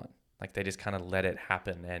anyone. Like they just kind of let it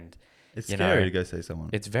happen. And it's scary to go see someone.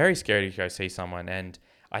 It's very scary to go see someone. And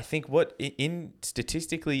I think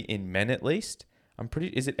statistically in men at least,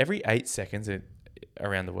 is it every 8 seconds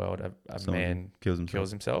around the world a man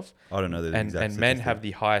kills himself? I don't know the exact and men have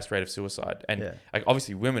the highest rate of suicide, and like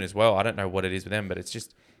obviously women as well. I don't know what it is with them, but it's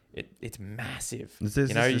just it's massive.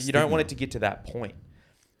 You don't want it to get to that point.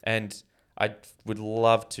 And I would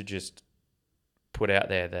love to just put out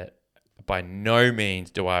there that by no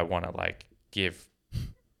means do I want to like give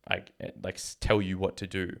like tell you what to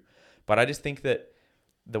do, but I just think that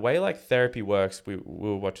the way like therapy works, we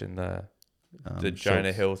were watching the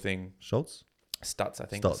Jonah Hill thing. Stutz, I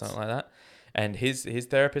think, or something like that. And his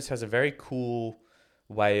therapist has a very cool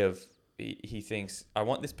way of, he thinks, I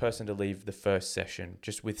want this person to leave the first session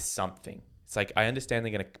just with something. It's like, I understand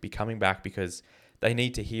they're going to be coming back because they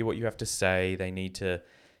need to hear what you have to say. They need to,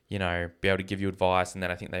 be able to give you advice. And then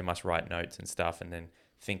I think they must write notes and stuff and then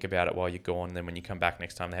think about it while you're gone. And then when you come back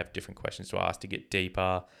next time, they have different questions to ask to get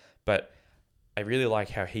deeper. But I really like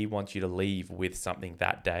how he wants you to leave with something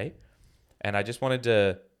that day. And I just wanted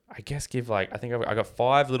to... I guess I think I got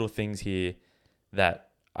 5 little things here that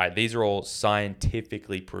these are all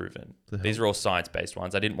scientifically proven. These are all science-based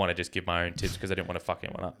ones. I didn't want to just give my own tips because I didn't want to fuck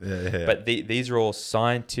anyone up. Yeah. But these are all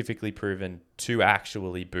scientifically proven to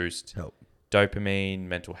actually boost dopamine,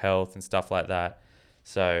 mental health, and stuff like that.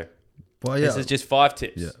 So this is just 5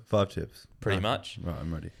 tips. Yeah, 5 tips. Pretty much. Right,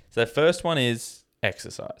 I'm ready. So the first one is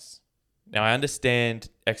exercise. Now, I understand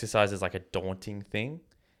exercise is like a daunting thing,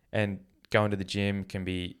 and going to the gym can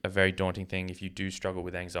be a very daunting thing if you do struggle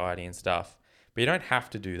with anxiety and stuff. But you don't have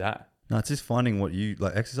to do that. No, it's just finding what you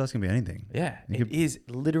like. Exercise can be anything. Yeah, it is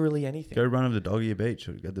literally anything. Go run with the dog at your beach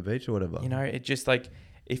or at the beach or whatever. You know, it just like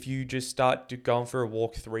if you just start going for a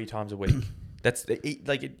walk 3 times a week.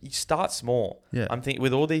 You start small. Yeah. I'm thinking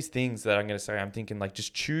with all these things that I'm going to say, I'm thinking like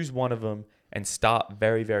just choose one of them and start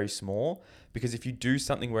very, very small. Because if you do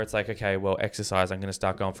something where it's like, okay, well, exercise, I'm going to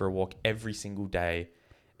start going for a walk every single day.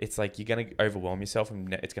 It's like you're going to overwhelm yourself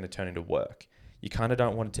and it's going to turn into work. You kind of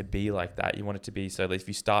don't want it to be like that. You want it to be so that if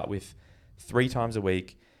you start with 3 times a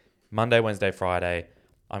week, Monday, Wednesday, Friday,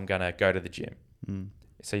 I'm going to go to the gym.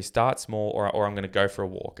 So you start small or I'm going to go for a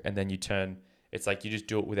walk and then you turn. It's like you just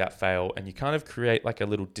do it without fail and you kind of create like a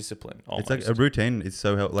little discipline. Almost. It's like a routine is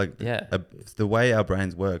so helpful. The way our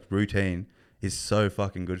brains work, routine is so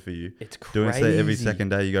fucking good for you. It's crazy. Doing say every second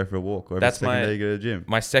day you go for a walk or every second day you go to the gym.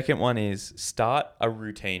 My second one is start a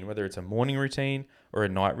routine, whether it's a morning routine or a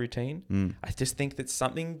night routine. I just think that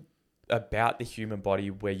something about the human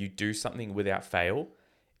body where you do something without fail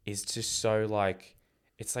is just so like,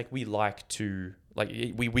 it's like we like to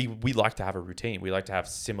have a routine. We like to have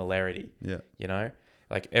similarity. Yeah. You know,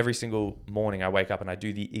 like every single morning I wake up and I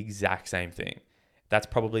do the exact same thing. That's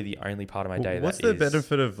probably the only part of my day. What's the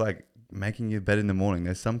benefit of like making your bed in the morning?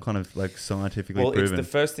 There's some kind of like scientifically proven. It's the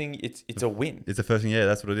first thing. It's a win. It's the first thing. Yeah,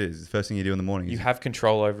 that's what it is. It's the first thing you do in the morning. You have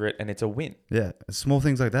control over it, and it's a win. Yeah, small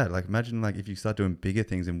things like that. Like imagine like if you start doing bigger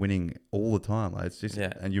things and winning all the time. Like it's just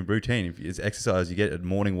and your routine. If it's exercise, you get a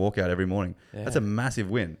morning workout every morning. Yeah. That's a massive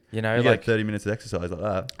win. You know, you like get 30 minutes of exercise like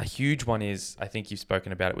that. A huge one is I think you've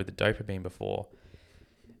spoken about it with the dopamine before.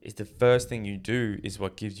 Is the first thing you do is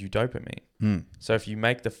what gives you dopamine. So if you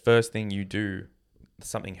make the first thing you do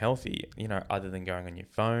something healthy, you know, other than going on your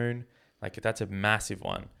phone, like that's a massive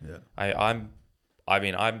one. Yeah.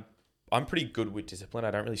 I'm pretty good with discipline. I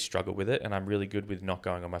don't really struggle with it, and I'm really good with not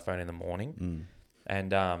going on my phone in the morning.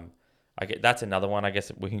 And that's another one. I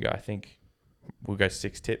guess we can go. I think we'll go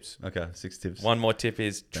 6 tips. Okay, 6 tips. One more tip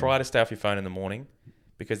is try to stay off your phone in the morning.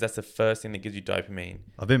 Because that's the first thing that gives you dopamine.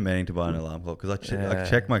 I've been meaning to buy an alarm clock because I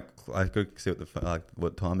go see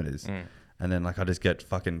what time it is, and then like I just get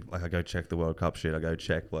fucking like I go check the World Cup shit. I go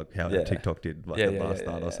check like how TikTok did last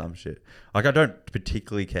night or some shit. Like I don't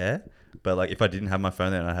particularly care, but like if I didn't have my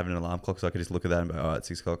phone there and I have an alarm clock, so I could just look at that and be at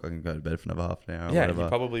 6 o'clock I can go to bed for another half an hour. Or whatever. You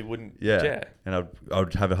probably wouldn't. And I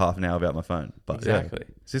would have a half an hour without my phone. But exactly,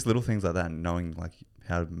 it's just little things like that and knowing like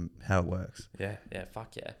how it works.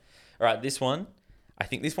 Fuck yeah. All right, this one. I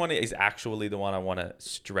think this one is actually the one I want to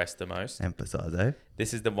stress the most. Emphasize, eh?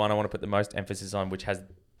 This is the one I want to put the most emphasis on, which has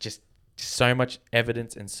just so much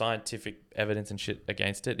evidence and scientific evidence and shit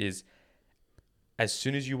against it, is as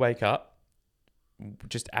soon as you wake up,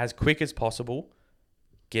 just as quick as possible,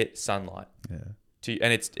 get sunlight. Yeah.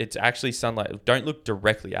 And it's actually sunlight. Don't look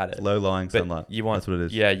directly at it. Low-lying sunlight. That's what it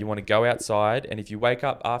is. Yeah, you want to go outside, and if you wake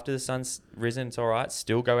up after the sun's risen, it's all right.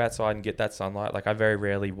 Still go outside and get that sunlight. Like I very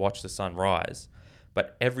rarely watch the sun rise.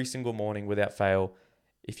 But every single morning, without fail,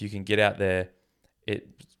 if you can get out there,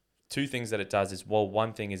 2 things that it does is, well,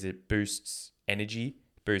 one thing is it boosts energy,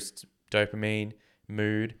 boosts dopamine,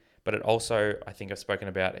 mood, but it also, I think I've spoken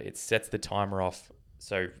about, it sets the timer off.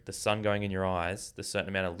 So the sun going in your eyes, the certain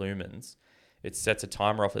amount of lumens, it sets a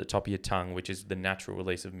timer off at the top of your tongue, which is the natural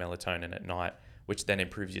release of melatonin at night, which then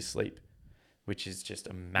improves your sleep, which is just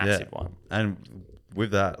a massive one. And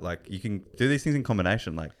with that, like you can do these things in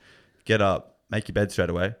combination, like get up, make your bed straight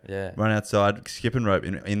away. Yeah. Run outside, skip and rope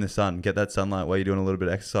in the sun. Get that sunlight while you're doing a little bit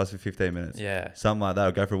of exercise for 15 minutes. Yeah. Something like that.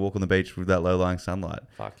 Or go for a walk on the beach with that low-lying sunlight.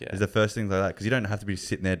 Fuck yeah. It's the first things like that. Because you don't have to be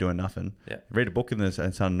sitting there doing nothing. Yeah. Read a book in the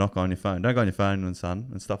sun, not go on your phone. Don't go on your phone in the sun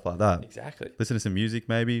and stuff like that. Exactly. Listen to some music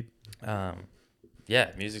maybe.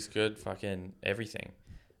 Yeah, music's good. Fucking everything.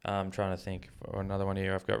 I'm trying to think. Or another one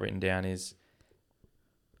here I've got written down is,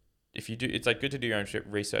 if you do, it's like good to do your own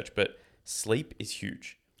research, but sleep is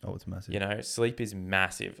huge. Oh, it's massive. You know, sleep is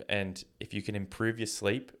massive. And if you can improve your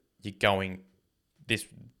sleep, you're going this,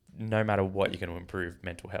 no matter what, you're going to improve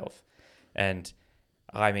mental health. And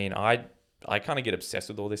I mean, I kind of get obsessed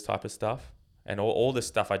with all this type of stuff. And all the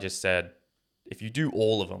stuff I just said, if you do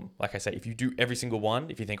all of them, like I say, if you do every single one,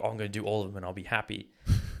 if you think, oh, I'm going to do all of them and I'll be happy,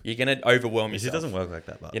 you're going to overwhelm yourself. It doesn't work like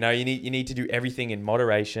that, but you know, you need to do everything in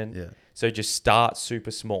moderation. Yeah. So just start super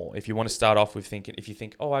small. If you want to start off with thinking, if you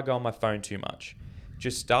think, oh, I go on my phone too much,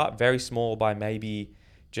 just start very small by maybe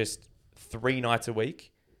just 3 nights a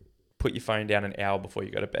week. Put your phone down an hour before you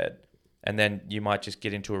go to bed. And then you might just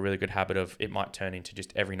get into a really good habit of, it might turn into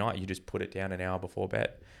just every night you just put it down an hour before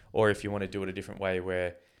bed. Or if you want to do it a different way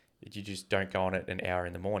where you just don't go on it an hour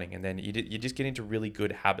in the morning. And then you just get into really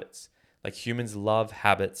good habits. Like humans love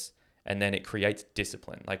habits, and then it creates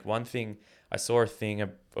discipline. Like one thing, I saw a thing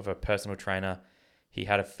of a personal trainer. he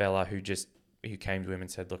had a fella who came to him and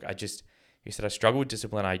said, look, he said, I struggle with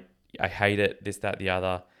discipline. I hate it, this, that, the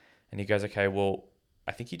other. And he goes, okay, well,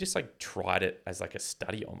 I think he just like tried it as like a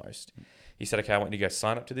study almost. He said, okay, I want you to go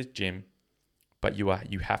sign up to this gym, but you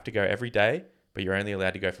have to go every day, but you're only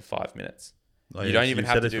allowed to go for 5 minutes. You don't even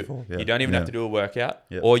have to do a workout,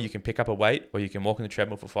 or you can pick up a weight, or you can walk on the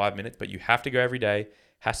treadmill for 5 minutes, but you have to go every day,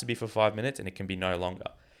 has to be for 5 minutes, and it can be no longer.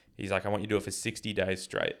 He's like, I want you to do it for 60 days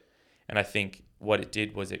straight. And I think what it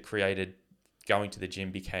did was it created, going to the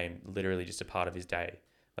gym became literally just a part of his day.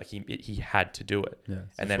 Like he had to do it. Yeah,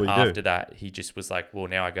 and then after that, he just was like, well,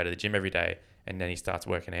 now I go to the gym every day, and then he starts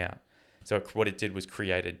working out. So what it did was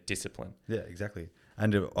created discipline. Yeah, exactly.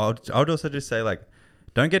 And I would also just say, like,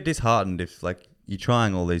 don't get disheartened if like you're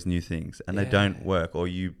trying all these new things and they don't work, or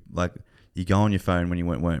you go on your phone when you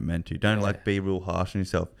weren't meant to. Don't like be real harsh on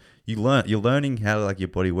yourself. You're learning how like your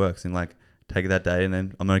body works, and like take it that day, and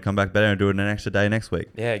then I'm going to come back better and do it an extra day next week.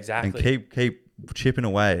 Yeah, exactly. And keep chipping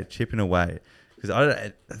away.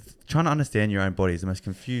 Because trying to understand your own body is the most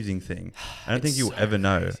confusing thing. I don't think you'll ever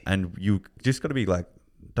know. And you just got to be like,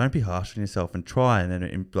 don't be harsh on yourself and try. And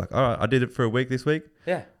then be like, all right, I did it for a week this week.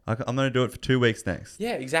 Yeah. I'm going to do it for 2 weeks next.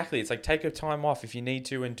 Yeah, exactly. It's like take a time off if you need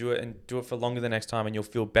to, and do it for longer the next time, and you'll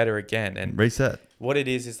feel better again. And reset. What it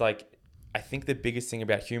is like, I think the biggest thing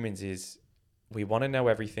about humans is we want to know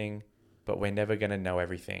everything, but we're never going to know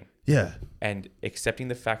everything. Yeah. And accepting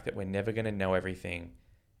the fact that we're never going to know everything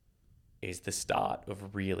is the start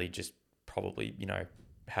of really just probably,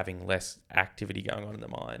 having less activity going on in the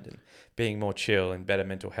mind and being more chill and better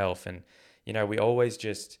mental health. And, we always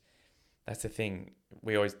that's the thing.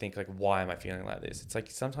 We always think like, why am I feeling like this? It's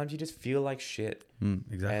like, sometimes you just feel like shit.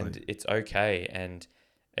 Exactly. And it's okay. And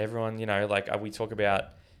everyone, like we talk about,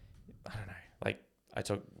 I don't know, like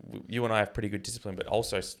you and I have pretty good discipline, but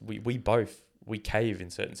also we cave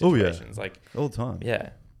in certain situations. Oh, yeah. Like all the time.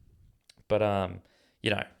 Yeah. But,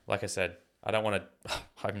 like I said, I don't want to,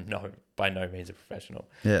 I'm by no means a professional.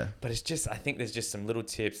 Yeah. But I think there's just some little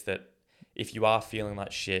tips that if you are feeling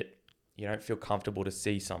like shit, you don't feel comfortable to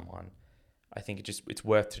see someone, I think it's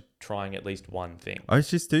worth trying at least one thing. I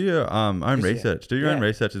just do your own research. Do your own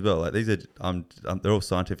research as well. Like these are, they're all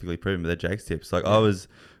scientifically proven, but they're Jake's tips. Like I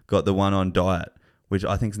got the one on diet, which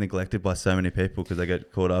I think is neglected by so many people because they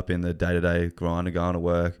get caught up in the day-to-day grind of going to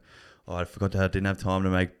work. Oh, I didn't have time to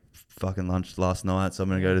make fucking lunch last night, so I'm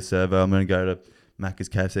going to go to Servo, I'm going to go to Macca's,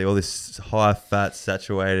 KFC, all this high-fat,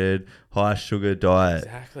 saturated, high-sugar diet.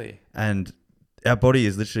 Exactly. And our body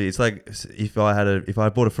is literally, it's like if I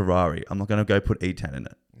bought a Ferrari, I'm not going to go put E10 in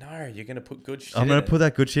it. No, you're going to put good shit I'm going to put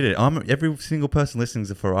that good shit in it. Every single person listening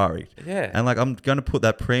is a Ferrari. Yeah. And like I'm going to put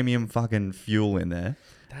that premium fucking fuel in there.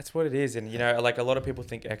 That's what it is. And, like a lot of people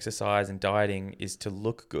think exercise and dieting is to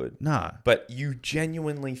look good. Nah. But you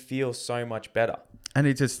genuinely feel so much better. And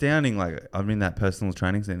it's astounding, like, I'm in that personal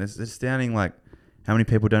training scene. It's astounding, like, how many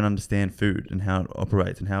people don't understand food and how it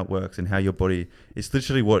operates and how it works and how your body... It's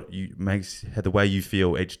literally what makes the way you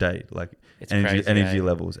feel each day, like energy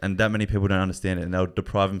levels. And that many people don't understand it. And they'll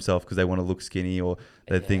deprive themselves because they want to look skinny, or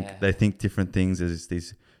they think different things as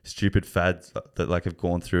these stupid fads that like have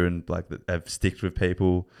gone through and like that have sticked with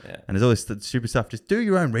people. Yeah. And there's all this stupid stuff. Just do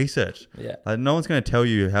your own research. Yeah. Like, no one's going to tell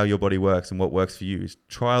you how your body works and what works for you. Just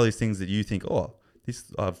try all these things that you think,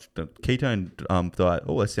 I've done ketone diet.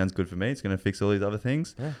 Oh, that sounds good for me. It's going to fix all these other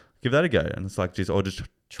things. Yeah. Give that a go. And it's like just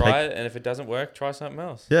try it. And if it doesn't work, try something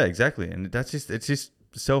else. Yeah, exactly. And it's just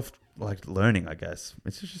self learning, I guess.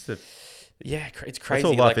 It's just it's crazy. That's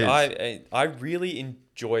all life is. I really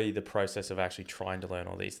enjoy the process of actually trying to learn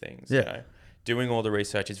all these things. Yeah. Doing all the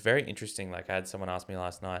research is very interesting. Like I had someone ask me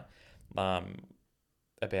last night,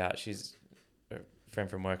 about she's a friend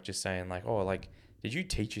from work just saying like, oh, like, did you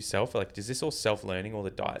teach yourself? Like, is this all self-learning, all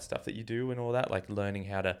the diet stuff that you do and all that? Like learning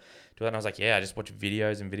how to do that? And I was like, yeah, I just watch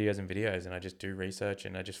videos and videos and videos, and I just do research,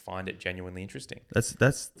 and I just find it genuinely interesting.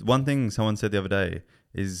 That's one thing someone said the other day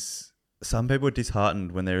is some people are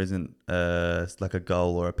disheartened when there isn't like a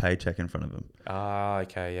goal or a paycheck in front of them. Ah,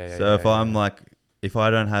 okay. Yeah. So if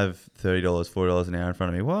I don't have $30, $40 an hour in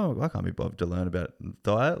front of me, well, I can't be bothered to learn about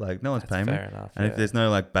diet. Like no one's paying me. Fair enough. And if there's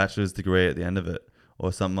no like bachelor's degree at the end of it,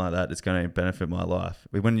 or something like that, it's going to benefit my life.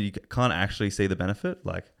 When you can't actually see the benefit,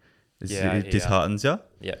 like it disheartens you.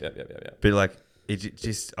 Yeah. But like it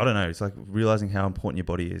just, I don't know. It's like realizing how important your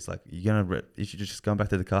body is. Like if you're just going back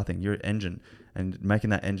to the car thing, you're an engine, and making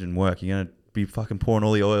that engine work, you're gonna be fucking pouring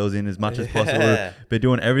all the oils in as much as possible. Be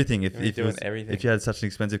doing everything. If you had such an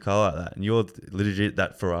expensive car like that, and you're legit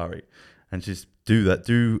that Ferrari, and just do that.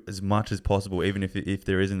 Do as much as possible, even if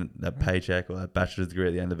there isn't that paycheck or that bachelor's degree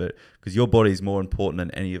at the end of it, because your body is more important than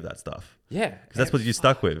any of that stuff. Yeah. Because that's what you're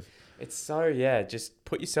stuck with. It's so, yeah, just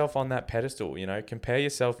put yourself on that pedestal, you know, compare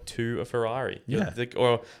yourself to a Ferrari. Yeah.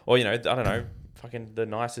 Or, you know, I don't know, fucking the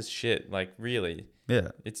nicest shit. Like, really. Yeah.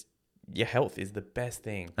 Your health is the best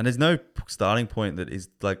thing. And there's no starting point that is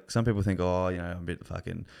like, some people think, oh, you know,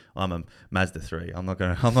 I'm a Mazda 3. I'm not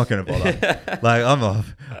gonna bother. Like, I'm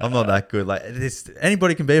not that good. Like,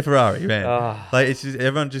 anybody can be a Ferrari, man. Like, it's just,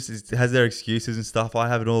 everyone has their excuses and stuff. I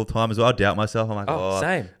have it all the time as well. I doubt myself. I'm like,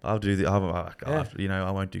 same. I'll do the, you know,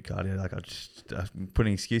 I won't do cardio. Like, I'm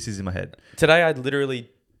putting excuses in my head. Today, I literally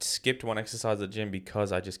skipped one exercise at the gym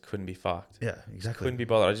because I just couldn't be fucked. Yeah, exactly. Couldn't be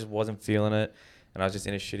bothered. I just wasn't feeling it. And I was just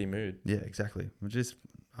in a shitty mood. Yeah, exactly.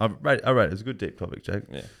 All right. It was a good deep topic, Jake.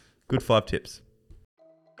 Yeah. Good 5 tips.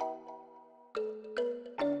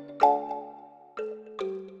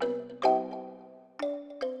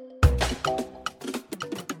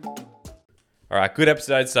 All right, good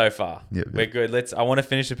episode so far. Yep. We're good. I want to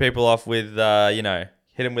finish the people off with, you know,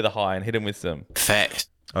 hit them with a high and hit them with some facts.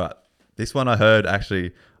 All right. This one I heard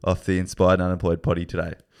actually off the Inspired Unemployed potty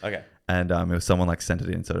today. Okay. And it was someone like sent it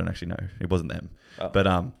in, so I don't actually know. It wasn't them. Oh. But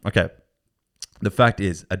okay. The fact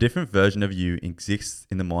is, a different version of you exists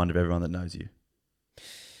in the mind of everyone that knows you.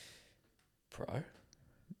 Bro.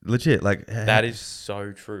 Legit. Like, that is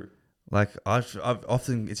so true. Like, I've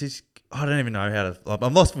often, it's just, I don't even know how to,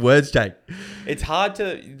 I'm lost for words, Jake. It's hard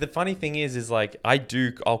to, the funny thing is like,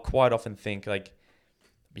 I'll quite often think like,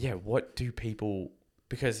 yeah, what do people,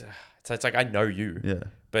 because it's like, I know you. Yeah.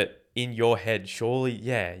 But in your head, surely,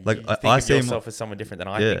 yeah, like you think of yourself as someone different than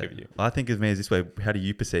I think of you. I think of me as this way. How do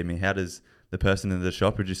you perceive me? How does the person in the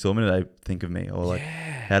shop who just saw me today think of me? Or like,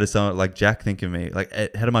 how does someone like Jack think of me? Like,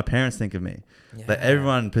 how do my parents think of me? Yeah. Like,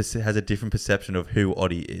 everyone has a different perception of who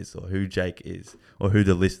Oddie is, or who Jake is, or who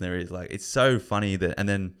the listener is. Like, it's so funny that, and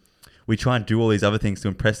then we try and do all these other things to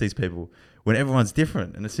impress these people when everyone's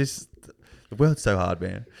different, and it's just, the world's so hard,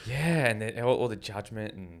 man. Yeah, and all the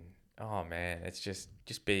judgment and, oh man, it's just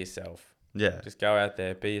be yourself. Yeah. Just go out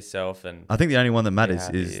there, be yourself. And I think the only one that matters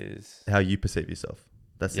is how you perceive yourself.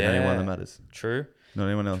 That's the only one that matters. True. Not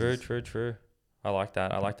anyone else. True. I like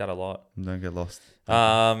that. I like that a lot. Don't get lost.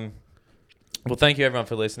 Well, thank you everyone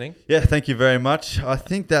for listening. Yeah, thank you very much. I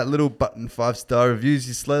think that little button 5-star reviews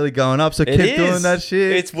is slowly going up, so keep doing that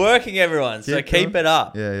shit. It's working, everyone. So keep it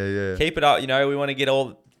up. Yeah. Keep it up. You know, we want to get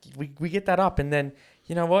we get that up, and then,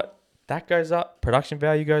 you know what? That goes up. Production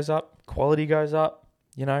value goes up. Quality goes up.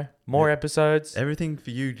 You know, more episodes. Everything for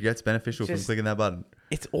you gets beneficial from clicking that button.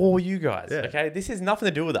 It's all you guys. Yeah. Okay, this has nothing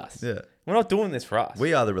to do with us. Yeah, we're not doing this for us.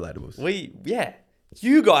 We are the relatables.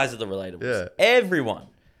 You guys are the relatables. Yeah, everyone.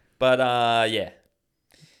 But yeah,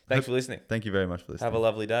 thanks for listening. Thank you very much for listening. Have a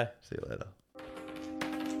lovely day. See you later.